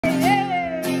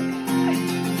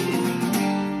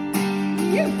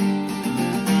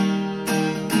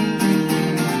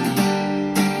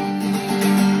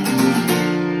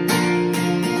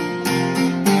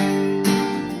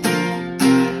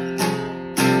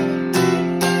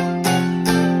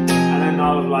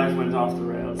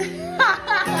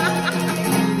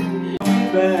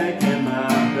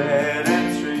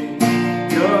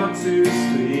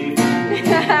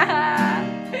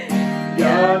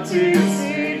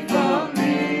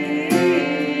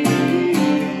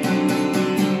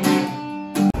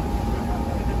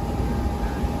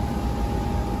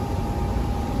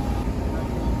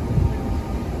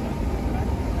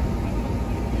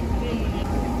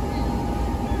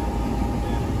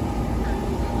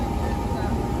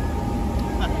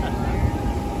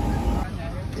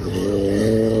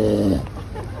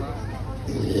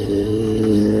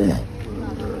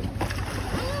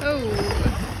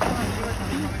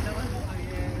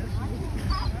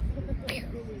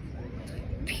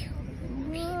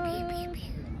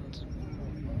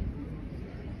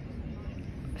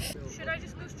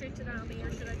Tsunami,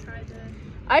 or should I try the...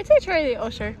 I'd say try the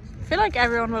Usher. I feel like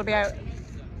everyone will be out.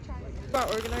 Well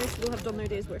organised, will have done their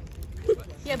day's work.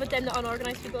 Yeah, but then the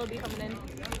unorganised people will be coming in.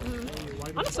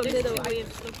 On a Sunday though,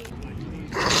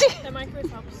 The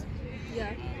microwave tops.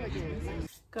 Yeah.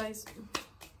 guys,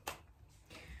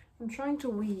 I'm trying to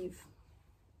weave.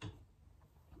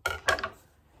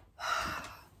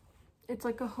 It's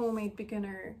like a homemade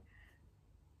beginner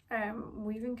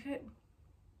weaving kit,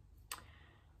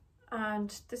 and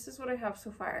this is what I have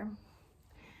so far.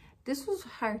 This was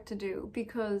hard to do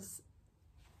because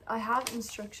I have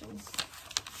instructions,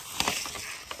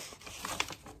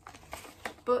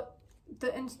 but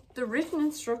the written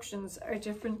instructions are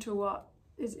different to what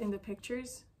is in the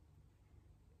pictures.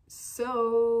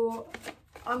 So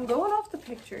I'm going off the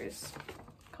pictures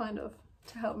kind of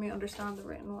to help me understand the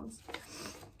written ones,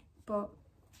 but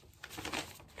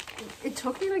it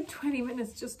took me like 20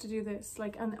 minutes just to do this,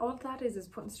 like, and all that is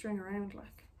putting string around,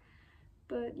 like.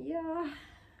 But yeah,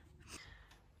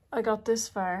 I got this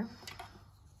far,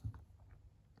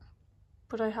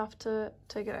 but I have to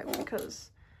take it out because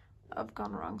I've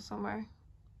gone wrong somewhere.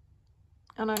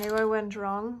 And I knew I went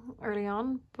wrong early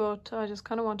on, but I just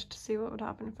kind of wanted to see what would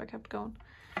happen if I kept going.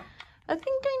 I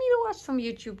think I need to watch some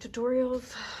YouTube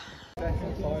tutorials.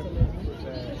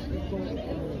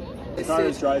 The car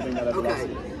is driving at a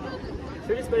velocity.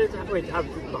 Should it's better to have, wait, to have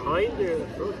behind or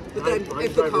front? But then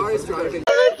if the car is driving...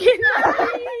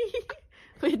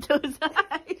 With those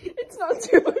eyes. It's not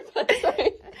too bad,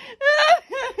 sorry.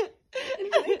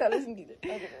 I think that isn't either.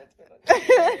 Okay, that's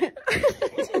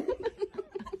good.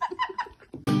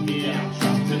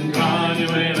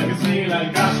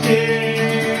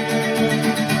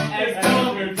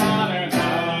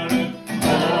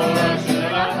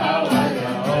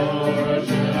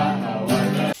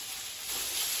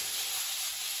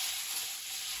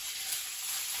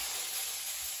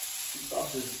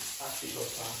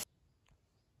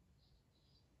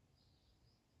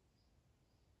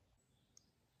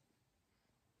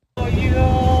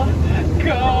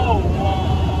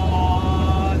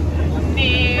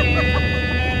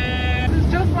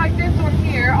 Just like this one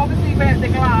here, obviously with the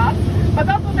glass, but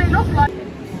that's what they look like.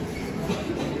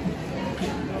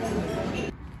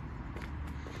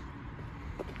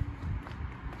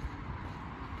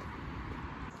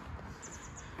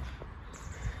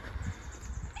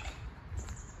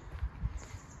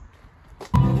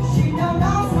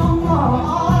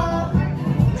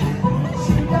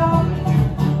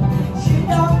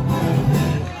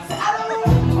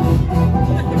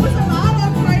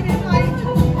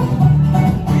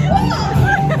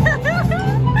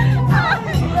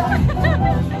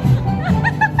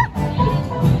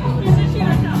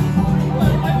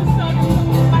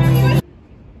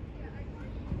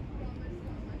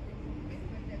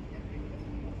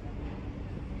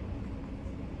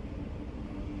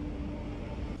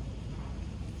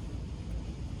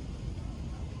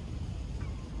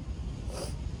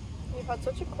 You've had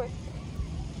such a quick...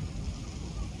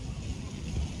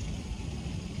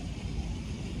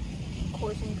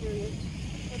 coursing period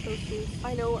with those shoes.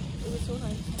 I know, it was so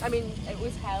nice. I mean, it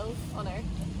was hell on earth,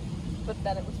 but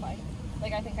then it was fine.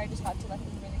 Like, I think I just had to let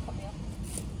them really cut me up.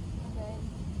 And then,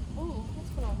 oh, what's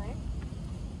going on there?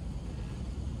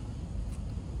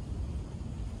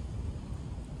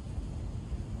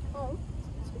 Oh,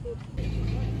 that's so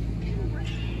good.